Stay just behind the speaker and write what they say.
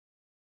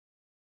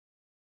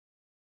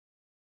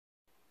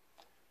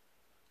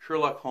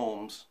Sherlock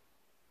Holmes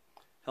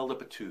held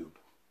up a tube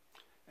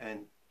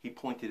and he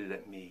pointed it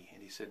at me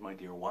and he said, "My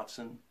dear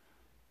Watson,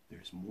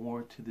 there's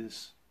more to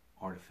this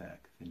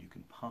artifact than you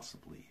can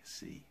possibly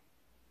see.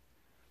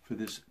 For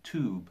this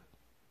tube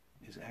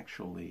is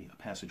actually a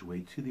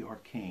passageway to the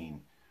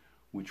arcane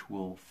which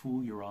will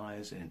fool your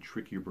eyes and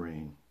trick your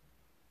brain.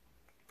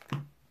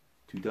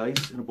 2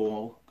 dice and a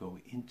ball go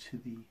into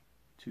the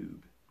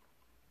tube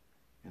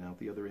and out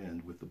the other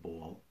end with the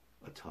ball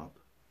atop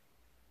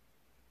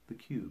the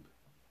cube.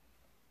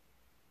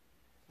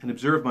 And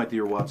observe, my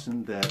dear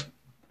Watson, that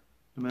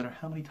no matter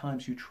how many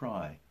times you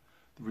try,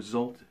 the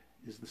result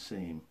is the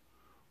same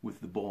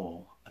with the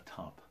ball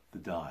atop the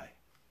die.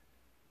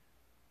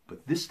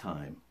 But this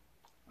time,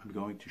 I'm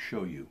going to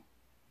show you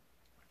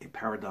a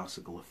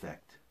paradoxical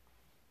effect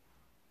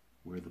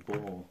where the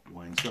ball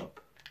winds up,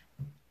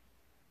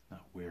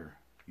 not where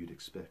you'd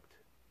expect.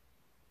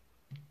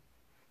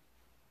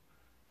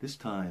 This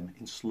time,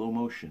 in slow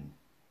motion,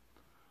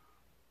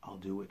 I'll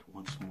do it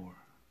once more.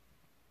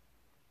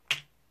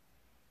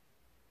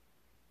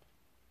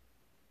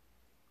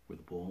 Where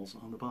the ball's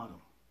on the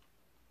bottom,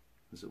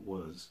 as it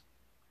was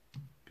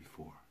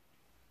before.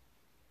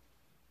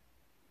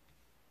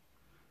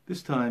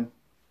 This time,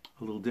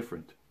 a little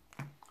different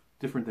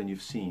than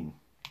you've seen,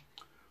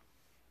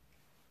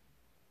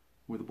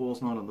 where the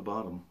ball's not on the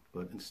bottom,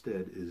 but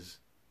instead is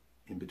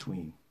in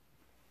between.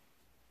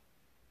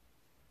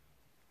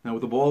 Now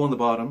with the ball on the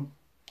bottom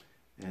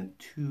and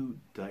 2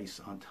 dice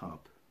on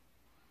top,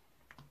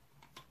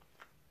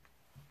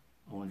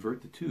 I'll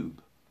invert the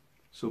tube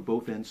so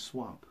both ends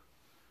swap.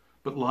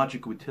 But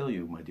logic would tell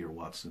you, my dear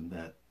Watson,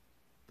 that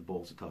the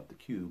ball's atop the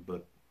cube,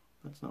 but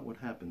that's not what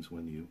happens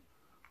when you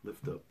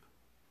lift up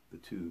the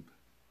tube.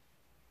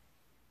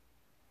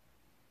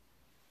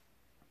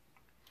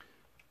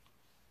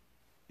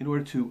 In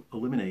order to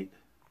eliminate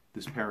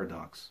this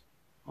paradox,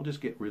 I'll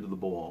just get rid of the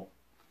ball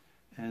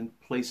and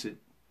place it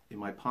in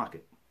my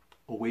pocket,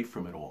 away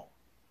from it all.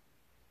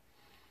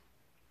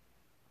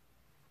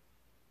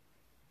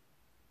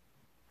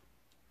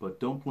 But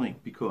don't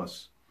blink,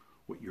 because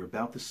what you're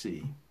about to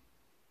see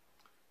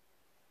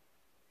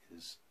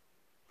is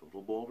the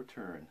little ball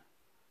return,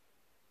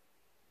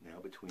 now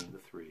between the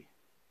 3.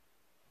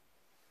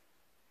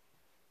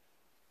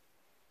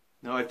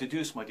 Now I've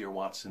deduced, my dear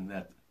Watson,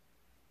 that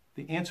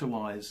the answer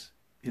lies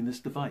in this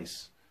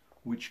device,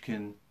 which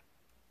can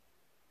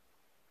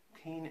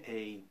contain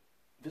a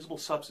visible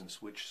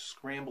substance which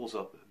scrambles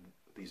up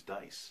these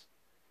dice.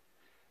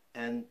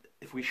 And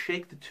if we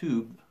shake the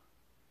tube,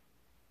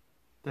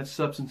 that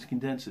substance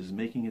condenses,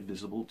 making it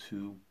visible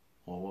to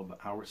all of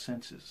our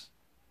senses.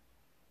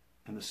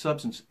 And the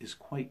substance is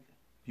quite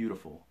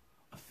beautiful,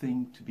 a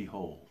thing to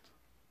behold.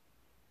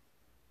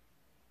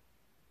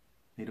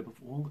 Made up of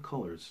all the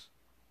colors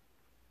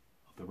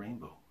of the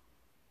rainbow,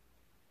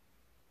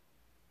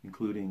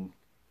 including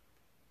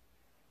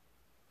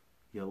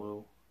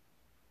yellow,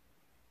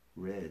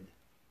 red,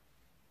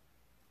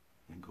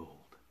 and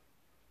gold.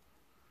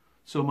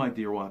 So, my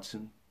dear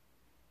Watson,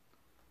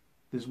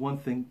 there's one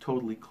thing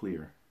totally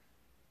clear,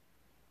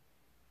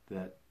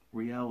 that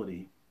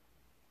reality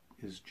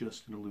is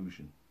just an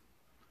illusion,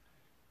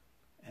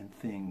 and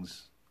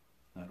things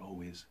not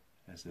always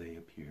as they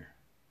appear.